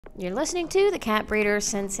You're listening to the Cat Breeder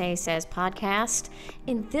Sensei Says podcast.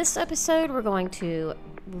 In this episode, we're going to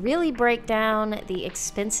really break down the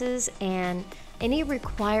expenses and any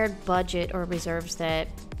required budget or reserves that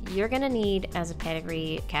you're going to need as a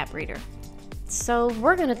pedigree cat breeder. So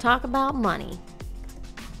we're going to talk about money.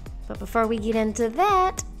 But before we get into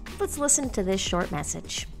that, let's listen to this short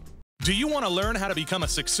message. Do you want to learn how to become a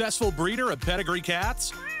successful breeder of pedigree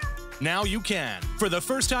cats? Now you can. For the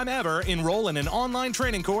first time ever, enroll in an online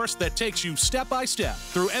training course that takes you step by step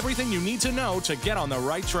through everything you need to know to get on the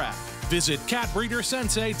right track. Visit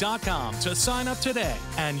catbreedersensei.com to sign up today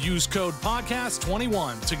and use code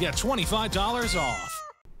podcast21 to get $25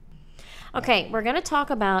 off. Okay, we're going to talk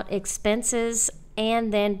about expenses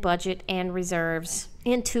and then budget and reserves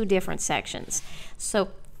in two different sections. So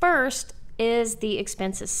first is the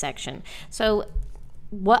expenses section. So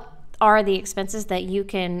what are the expenses that you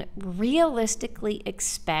can realistically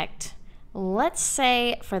expect, let's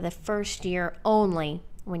say for the first year only,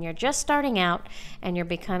 when you're just starting out and you're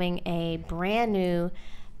becoming a brand new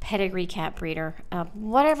pedigree cat breeder of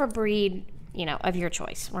whatever breed, of your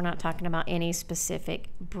choice. We're not talking about any specific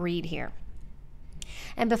breed here.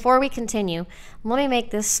 And before we continue, let me make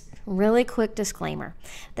this really quick disclaimer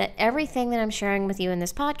that everything that I'm sharing with you in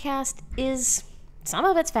this podcast is, some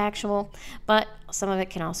of it's factual, but some of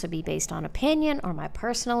it can also be based on opinion or my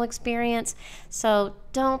personal experience. So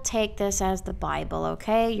don't take this as the Bible,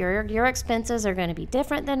 okay? Your expenses are going to be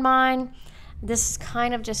different than mine. This is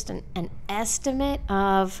kind of just an estimate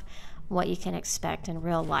of what you can expect in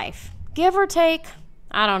real life. Give or take,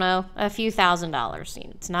 I don't know, a few $1,000s.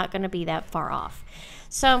 It's not going to be that far off.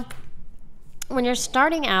 So when you're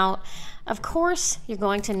starting out, of course, you're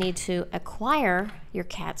going to need to acquire your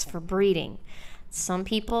cats for breeding. Some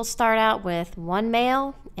people start out with one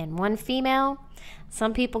male and one female.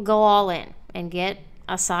 Some people go all in and get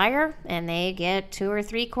a sire and they get 2 or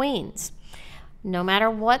 3 queens. No matter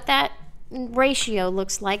what that ratio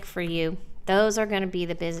looks like for you, those are going to be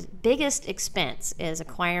the biggest expense, is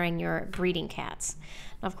acquiring your breeding cats.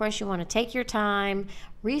 Of course, you want to take your time,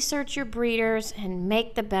 research your breeders, and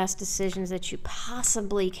make the best decisions that you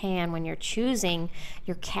possibly can when you're choosing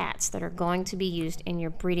your cats that are going to be used in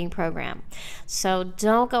your breeding program. So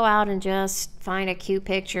don't go out and just find a cute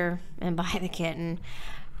picture and buy the kitten.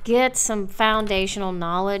 Get some foundational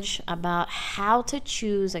knowledge about how to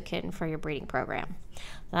choose a kitten for your breeding program.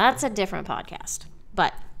 That's a different podcast.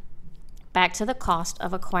 But back to the cost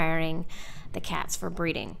of acquiring the cats for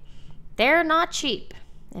breeding. They're not cheap.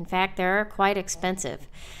 In fact, they're quite expensive.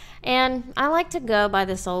 And I like to go by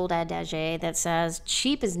this old adage that says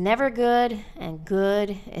cheap is never good and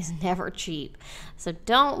good is never cheap. So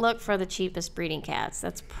don't look for the cheapest breeding cats.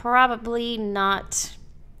 That's probably not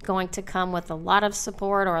going to come with a lot of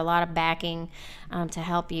support or a lot of backing to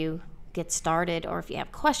help you get started, or if you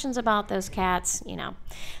have questions about those cats, So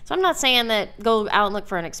I'm not saying that go out and look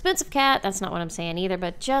for an expensive cat. That's not what I'm saying either,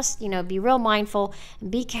 but just, be real mindful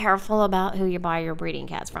and be careful about who you buy your breeding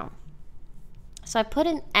cats from. So I put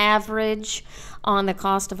an average on the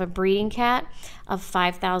cost of a breeding cat of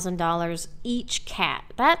 $5,000 each cat.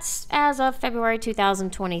 That's as of February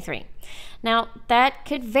 2023. Now, that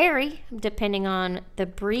could vary depending on the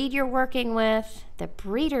breed you're working with, the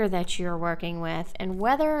breeder that you're working with, and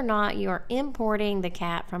whether or not you're importing the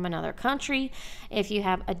cat from another country, if you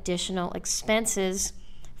have additional expenses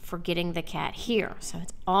for getting the cat here. So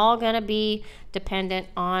it's all going to be dependent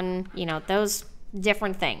on, those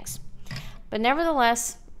different things. But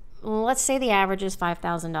nevertheless, let's say the average is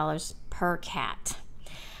 $5,000 per cat.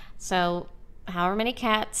 So however many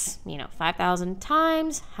cats, 5,000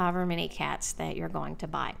 times however many cats that you're going to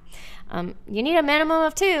buy. You need a minimum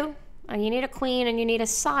of 2. You need a queen and you need a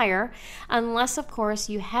sire, unless, of course,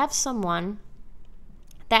 you have someone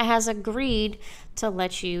that has agreed to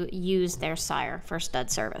let you use their sire for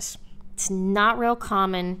stud service. It's not real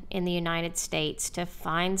common in the United States to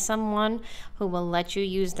find someone who will let you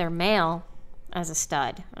use their male as a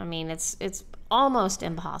stud. I mean, it's almost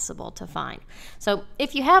impossible to find. So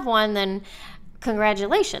if you have one, then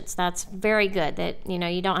congratulations. That's very good that,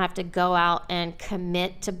 you don't have to go out and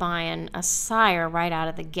commit to buying a sire right out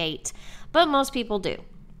of the gate. But most people do.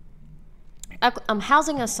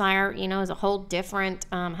 Housing a sire, is a whole different,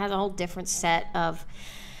 has a whole different set of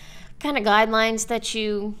kind of guidelines that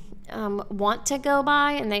you want to go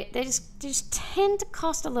by, and they just tend to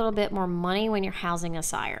cost a little bit more money when you're housing a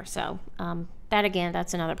sire. So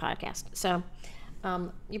that's another podcast. So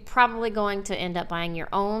you're probably going to end up buying your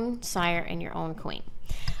own sire and your own queen.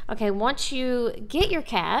 Okay, once you get your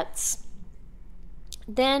cats,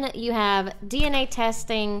 then you have DNA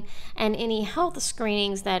testing and any health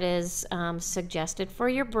screenings that is suggested for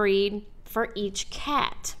your breed for each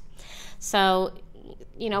cat. So,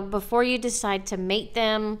 you know, before you decide to mate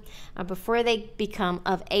them, before they become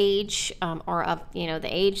of age, or of, you know,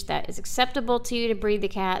 the age that is acceptable to you to breed the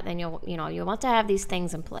cat, then you'll want to have these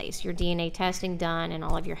things in place, your DNA testing done and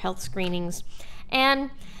all of your health screenings,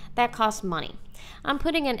 and that costs money. I'm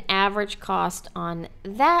putting an average cost on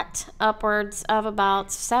that upwards of about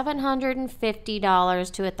 $750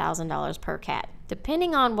 to $1,000 per cat,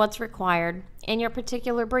 depending on what's required in your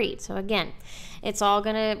particular breed. So again, it's all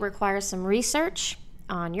going to require some research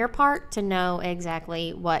on your part to know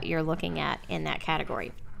exactly what you're looking at in that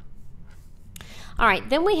category. All right,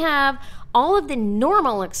 then we have all of the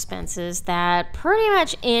normal expenses that pretty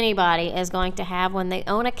much anybody is going to have when they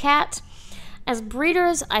own a cat. As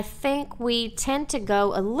breeders, I think we tend to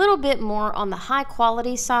go a little bit more on the high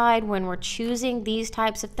quality side when we're choosing these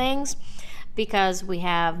types of things, because we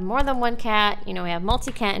have more than one cat, you know, we have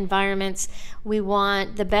multi-cat environments. We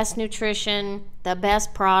want the best nutrition, the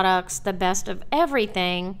best products, the best of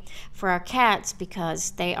everything for our cats,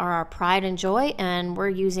 because they are our pride and joy, and we're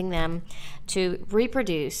using them to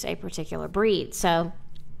reproduce a particular breed. So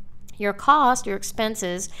your cost, your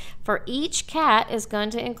expenses for each cat is going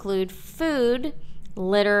to include food,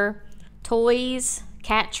 litter, toys,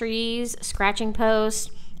 cat trees, scratching posts,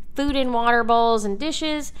 food and water bowls and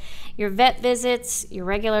dishes, your vet visits, your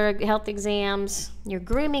regular health exams, your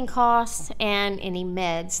grooming costs, and any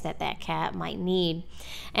meds that that cat might need.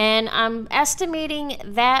 And I'm estimating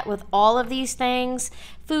that with all of these things,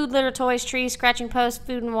 food, litter, toys, trees, scratching posts,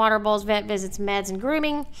 food and water bowls, vet visits, meds, and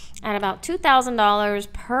grooming, at about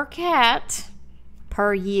 $2,000 per cat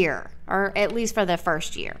per year, or at least for the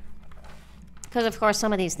first year. Because, of course,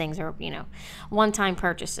 some of these things are, you know, one-time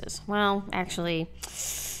purchases. Well, actually,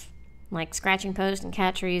 like scratching posts and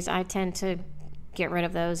cat trees, I tend to get rid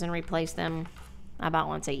of those and replace them about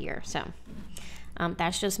once a year. So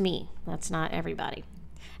that's just me. That's not everybody.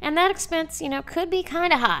 And that expense, you know, could be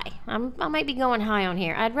kind of high. I might be going high on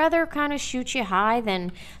here. I'd rather kind of shoot you high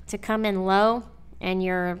than to come in low and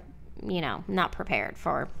you're, you know, not prepared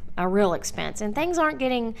for a real expense. And things aren't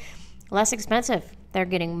getting less expensive. They're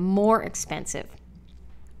getting more expensive.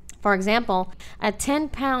 For example, a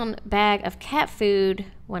 10-pound bag of cat food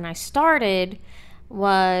when I started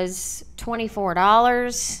was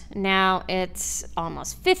 $24. Now it's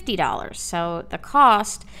almost $50. So the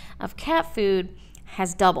cost of cat food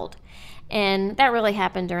has doubled. And that really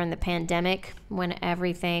happened during the pandemic, when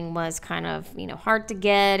everything was kind of, you know, hard to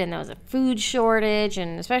get, and there was a food shortage,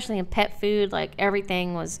 and especially in pet food, like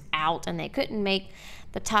everything was out and they couldn't make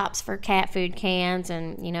the tops for cat food cans,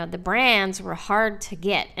 and, you know, the brands were hard to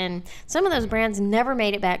get, and some of those brands never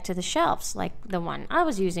made it back to the shelves. Like the one I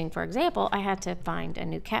was using, for example, I had to find a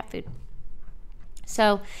new cat food.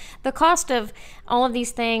 So the cost of all of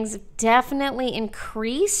these things definitely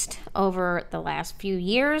increased over the last few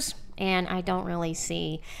years, and I don't really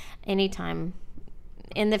see any time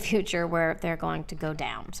in the future where they're going to go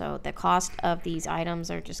down. So the cost of these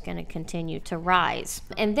items are just going to continue to rise.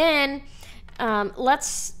 And then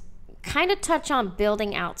let's kind of touch on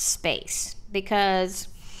building out space, because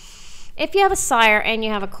if you have a sire and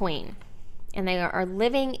you have a queen and they are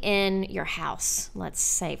living in your house, let's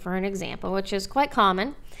say for an example, which is quite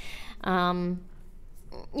common,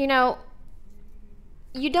 you know,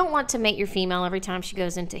 you don't want to mate your female every time she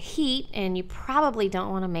goes into heat, and you probably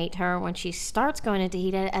don't want to mate her when she starts going into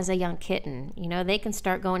heat as a young kitten. You know, they can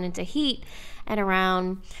start going into heat at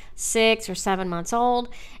around 6 or 7 months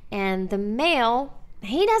old, and the male,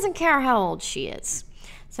 he doesn't care how old she is.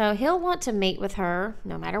 So he'll want to mate with her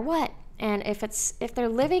no matter what. And if they're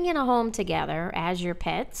living in a home together as your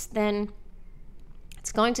pets, then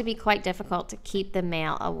it's going to be quite difficult to keep the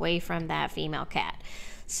male away from that female cat.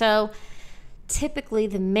 So typically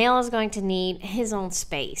the male is going to need his own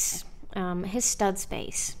space, his stud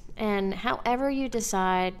space. And however you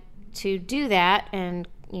decide to do that and,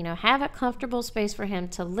 you know, have a comfortable space for him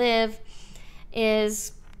to live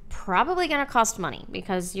is probably going to cost money,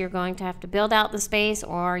 because you're going to have to build out the space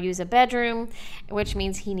or use a bedroom, which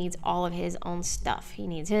means he needs all of his own stuff. He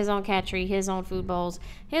needs his own cat tree, his own food bowls,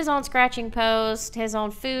 his own scratching post, his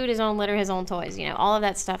own food, his own litter, his own toys. You know, all of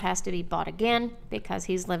that stuff has to be bought again because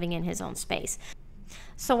he's living in his own space.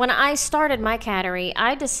 So when I started my cattery,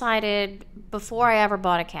 I decided before I ever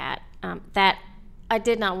bought a cat that I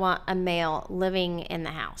did not want a male living in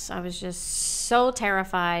the house. I was just so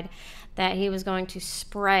terrified that he was going to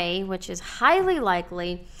spray, which is highly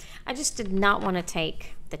likely. I just did not want to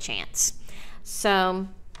take the chance. So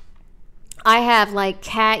I have like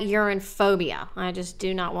cat urine phobia. I just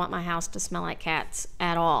do not want my house to smell like cats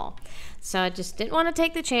at all. So I just didn't want to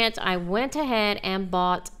take the chance. I went ahead and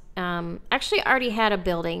bought actually already had a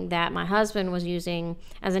building that my husband was using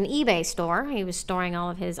as an eBay store. He was storing all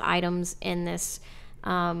of his items in this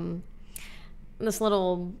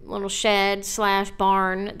little shed /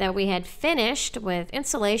 barn that we had finished with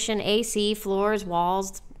insulation, AC, floors,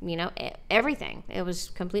 walls, everything. It was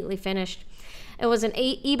completely finished. It was an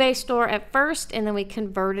eBay store at first, and then we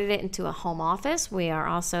converted it into a home office. We are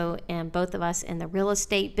also, both of us, in the real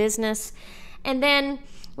estate business. And then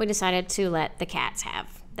we decided to let the cats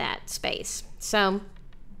have that space. So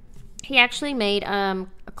he actually made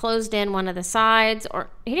closed in one of the sides, or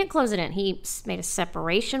he didn't close it in. He made a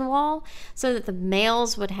separation wall so that the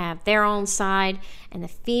males would have their own side and the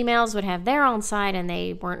females would have their own side, and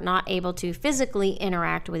they weren't not able to physically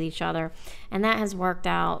interact with each other. And that has worked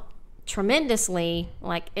out tremendously.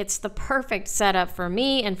 Like, it's the perfect setup for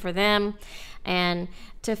me and for them. And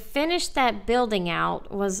to finish that building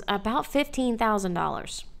out was about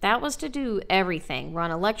 $15,000. That was to do everything: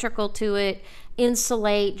 run electrical to it,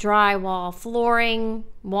 insulate, drywall, flooring,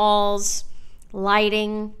 walls,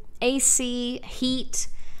 lighting, AC, heat,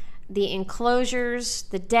 the enclosures,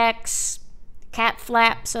 the decks, cat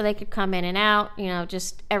flap so they could come in and out,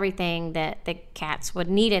 just everything that the cats would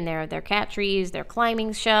need in there. Their cat trees, their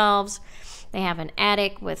climbing shelves. They have an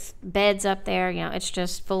attic with beds up there. It's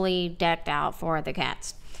just fully decked out for the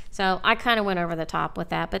cats. So I kind of went over the top with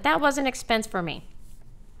that, but that was an expense for me.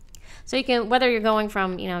 So you can, whether you're going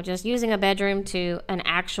from, just using a bedroom to an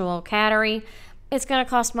actual cattery, it's going to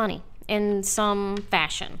cost money in some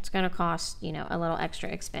fashion. It's going to cost, a little extra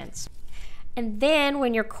expense. And then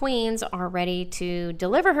when your queens are ready to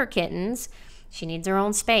deliver her kittens, she needs her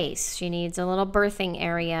own space. She needs a little birthing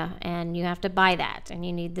area, and you have to buy that. And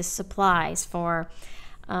you need the supplies for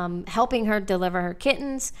helping her deliver her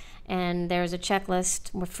kittens. And there's a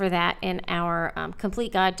checklist for that in our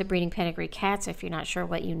complete guide to breeding pedigree cats if you're not sure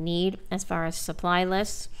what you need as far as supply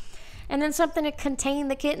lists. And then something to contain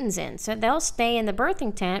the kittens in. So they'll stay in the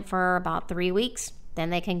birthing tent for about 3 weeks. Then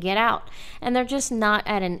they can get out. And they're just not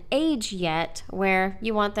at an age yet where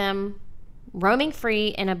you want them roaming free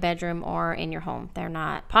in a bedroom or in your home. They're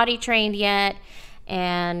not potty trained yet,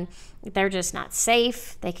 and they're just not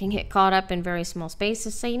safe. They can get caught up in very small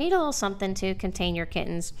spaces. So you need a little something to contain your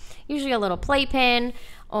kittens. Usually a little playpen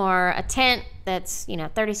or a tent that's,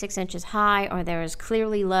 36 inches high, or there's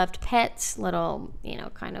Clearly Loved Pets, little,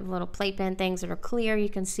 kind of little playpen things that are clear you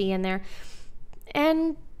can see in there.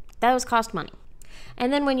 And those cost money.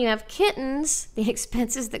 And then when you have kittens, the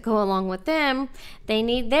expenses that go along with them, they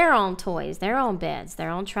need their own toys, their own beds, their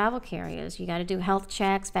own travel carriers. You got to do health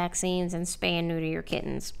checks, vaccines, and spay and neuter your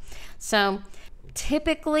kittens. So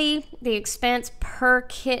typically the expense per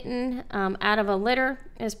kitten out of a litter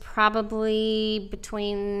is probably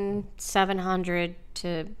between $700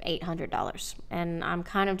 to $800. And I'm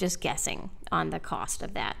kind of just guessing on the cost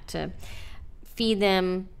of that to feed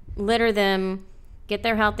them, litter them, get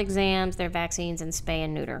their health exams, their vaccines, and spay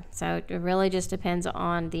and neuter. So it really just depends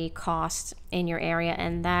on the cost in your area,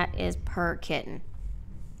 and that is per kitten.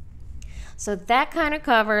 So that kind of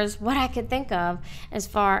covers what I could think of as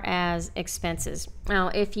far as expenses. Now,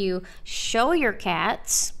 if you show your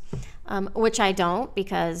cats, which I don't,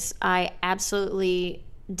 because I absolutely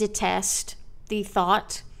detest the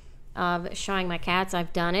thought of showing my cats.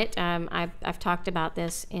 I've done it. I've talked about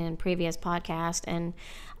this in previous podcasts, and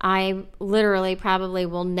I literally probably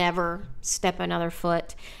will never step another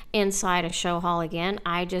foot inside a show hall again.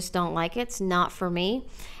 I just don't like it. It's not for me.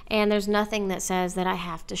 And there's nothing that says that I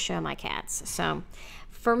have to show my cats. So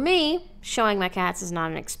for me, showing my cats is not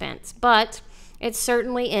an expense, but it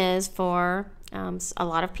certainly is for a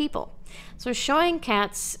lot of people. So showing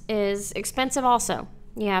cats is expensive also.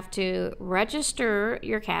 You have to register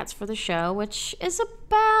your cats for the show, which is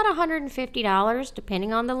about $150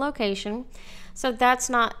 depending on the location. So that's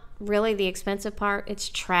not really the expensive part. It's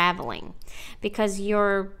traveling, because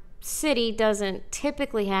your city doesn't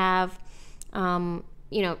typically have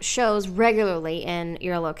shows regularly in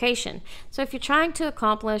your location. So if you're trying to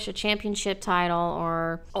accomplish a championship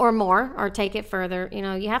title or more, or take it further,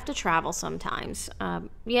 you have to travel sometimes.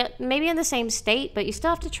 Maybe in the same state, but you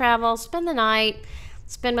still have to travel, spend the night,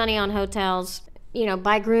 spend money on hotels,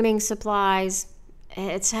 buy grooming supplies,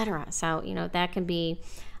 etc. So, that can be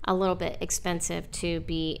a little bit expensive to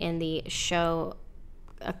be in the show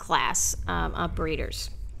class of breeders.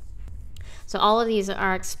 So all of these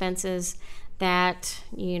are expenses that,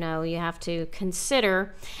 you have to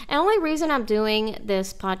consider. And the only reason I'm doing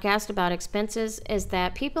this podcast about expenses is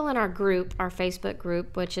that people in our group, our Facebook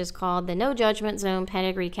group, which is called the No Judgment Zone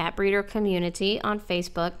Pedigree Cat Breeder Community on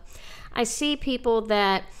Facebook, I see people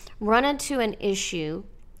that run into an issue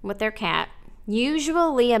with their cat,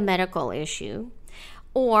 usually a medical issue,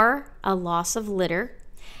 or a loss of litter,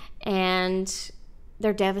 and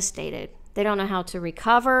they're devastated. They don't know how to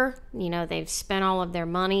recover. They've spent all of their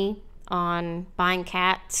money on buying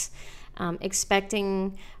cats,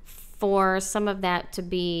 expecting for some of that to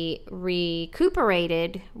be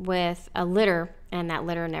recuperated with a litter, and that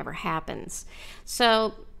litter never happens.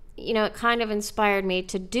 So, it kind of inspired me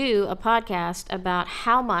to do a podcast about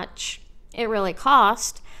how much it really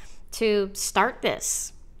cost to start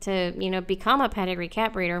this, to, become a pedigree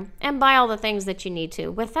cat breeder and buy all the things that you need to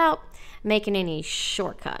without making any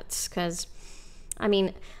shortcuts. Because,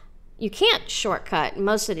 you can't shortcut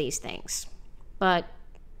most of these things, but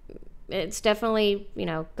it's definitely,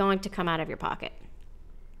 going to come out of your pocket.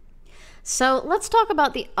 So let's talk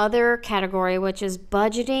about the other category, which is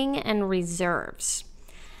budgeting and reserves.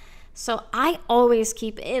 So I always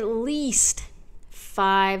keep at least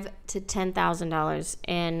 $5,000 to $10,000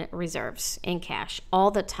 in reserves in cash all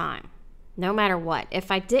the time, no matter what.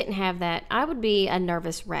 If I didn't have that, I would be a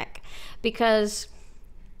nervous wreck, because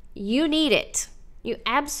you need it. You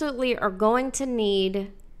absolutely are going to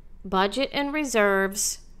need budget and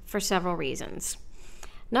reserves for several reasons.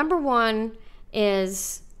 Number one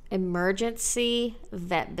is emergency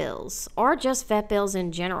vet bills, or just vet bills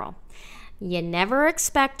in general. You never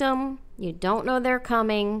expect them, you don't know they're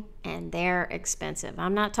coming, and they're expensive.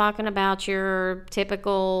 I'm not talking about your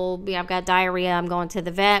typical, I've got diarrhea, I'm going to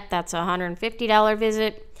the vet, that's a $150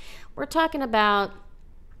 visit. We're talking about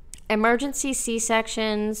emergency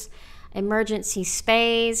C-sections, emergency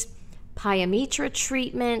spays, pyometra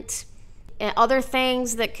treatment, and other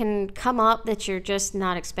things that can come up that you're just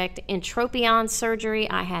not expecting. Entropion surgery,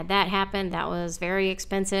 I had that happen. That was very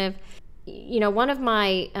expensive. One of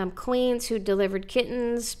my queens who delivered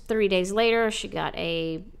kittens, 3 days later, she got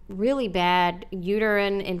a really bad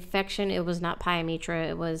uterine infection. It was not pyometra.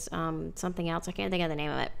 It was something else. I can't think of the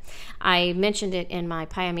name of it. I mentioned it in my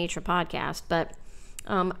pyometra podcast, but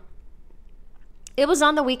it was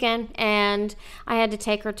on the weekend, and I had to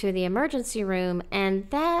take her to the emergency room, and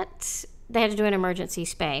they had to do an emergency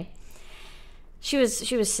spay. She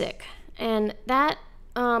was sick, and that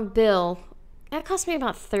bill, that cost me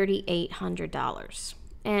about $3,800.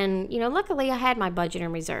 And luckily I had my budget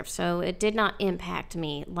in reserve, so it did not impact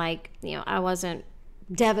me. I wasn't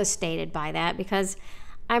devastated by that, because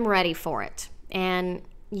I'm ready for it, and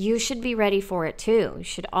you should be ready for it too. You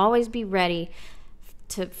should always be ready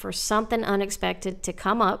for something unexpected to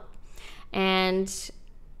come up, and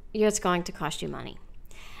it's going to cost you money.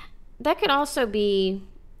 That could also be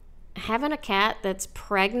having a cat that's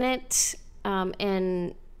pregnant,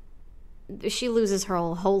 and she loses her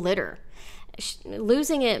whole litter.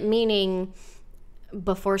 Losing it meaning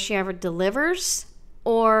before she ever delivers,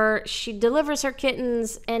 or she delivers her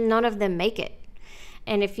kittens and none of them make it.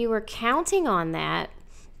 And if you were counting on that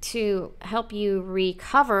to help you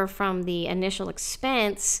recover from the initial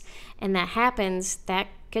expense, and that happens, that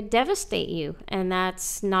could devastate you, and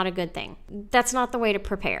that's not a good thing. That's not the way to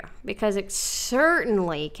prepare, because it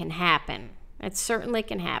certainly can happen. It certainly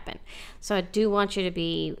can happen. So I do want you to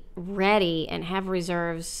be ready and have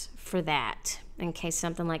reserves for that in case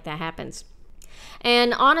something like that happens.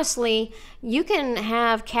 And honestly, you can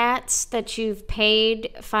have cats that you've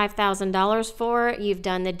paid $5,000 for. You've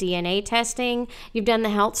done the DNA testing. You've done the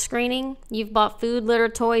health screening. You've bought food, litter,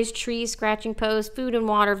 toys, trees, scratching posts, food and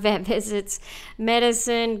water, vet visits,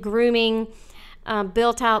 medicine, grooming,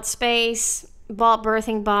 built out space, bought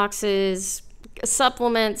birthing boxes,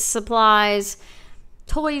 supplements, supplies,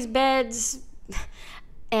 toys, beds,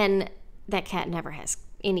 and that cat never has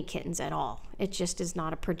any kittens at all. It just is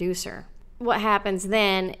not a producer. What happens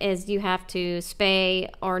then is you have to spay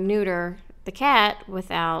or neuter the cat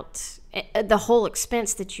without the whole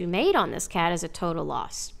expense that you made on this cat is a total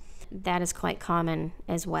loss. That is quite common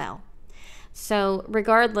as well. So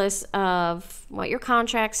regardless of what your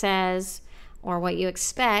contract says or what you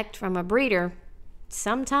expect from a breeder,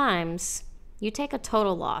 sometimes you take a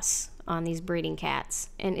total loss on these breeding cats,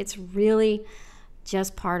 and it's really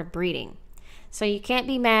just part of breeding. So you can't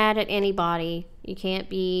be mad at anybody. You can't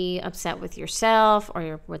be upset with yourself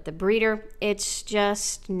or with the breeder. It's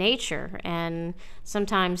just nature, and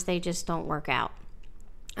sometimes they just don't work out.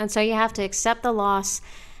 And so you have to accept the loss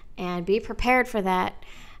and be prepared for that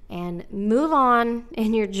and move on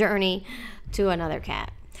in your journey to another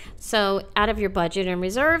cat. So out of your budget and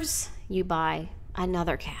reserves, you buy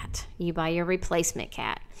another cat. You buy your replacement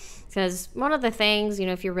cat. Because one of the things,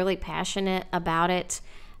 if you're really passionate about it,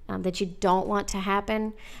 that you don't want to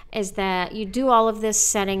happen is that you do all of this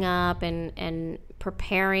setting up and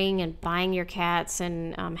preparing and buying your cats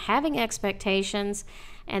and having expectations,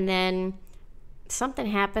 and then something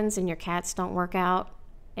happens and your cats don't work out,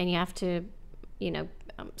 and you have to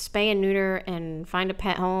spay and neuter and find a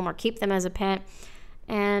pet home or keep them as a pet,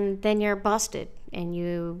 and then you're busted and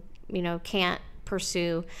you can't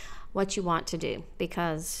pursue what you want to do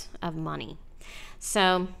because of money.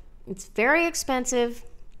 So it's very expensive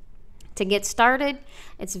to get started.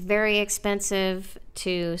 It's very expensive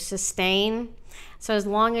to sustain. So as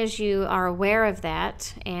long as you are aware of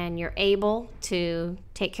that and you're able to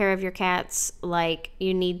take care of your cats like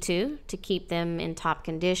you need to keep them in top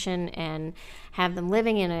condition and have them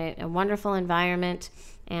living in a wonderful environment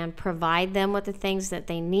and provide them with the things that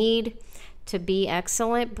they need to be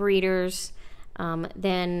excellent breeders,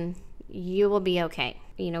 then you will be okay.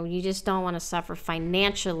 You just don't want to suffer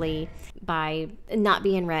financially by not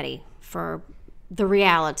being ready for the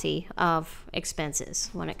reality of expenses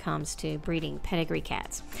when it comes to breeding pedigree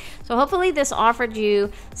cats. So hopefully this offered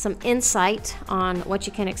you some insight on what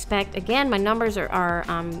you can expect. Again, my numbers are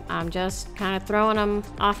I'm just kind of throwing them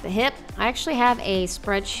off the hip. I actually have a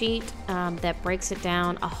spreadsheet that breaks it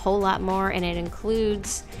down a whole lot more, and it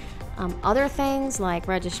includes other things like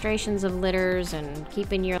registrations of litters and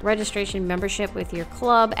keeping your registration membership with your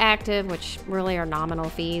club active, which really are nominal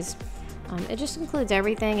fees. It just includes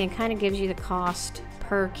everything and kind of gives you the cost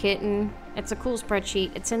per kitten. It's a cool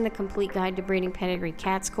spreadsheet. It's in the Complete Guide to Breeding Pedigree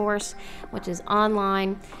Cats course, which is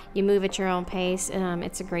online. You move at your own pace.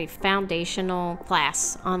 It's a great foundational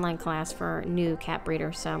class, online class for new cat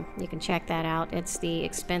breeders, so you can check that out. It's the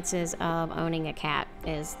expenses of owning a cat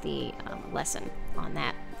is the lesson on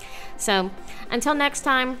that. So until next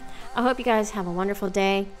time, I hope you guys have a wonderful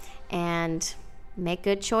day and make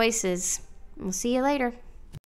good choices. We'll see you later.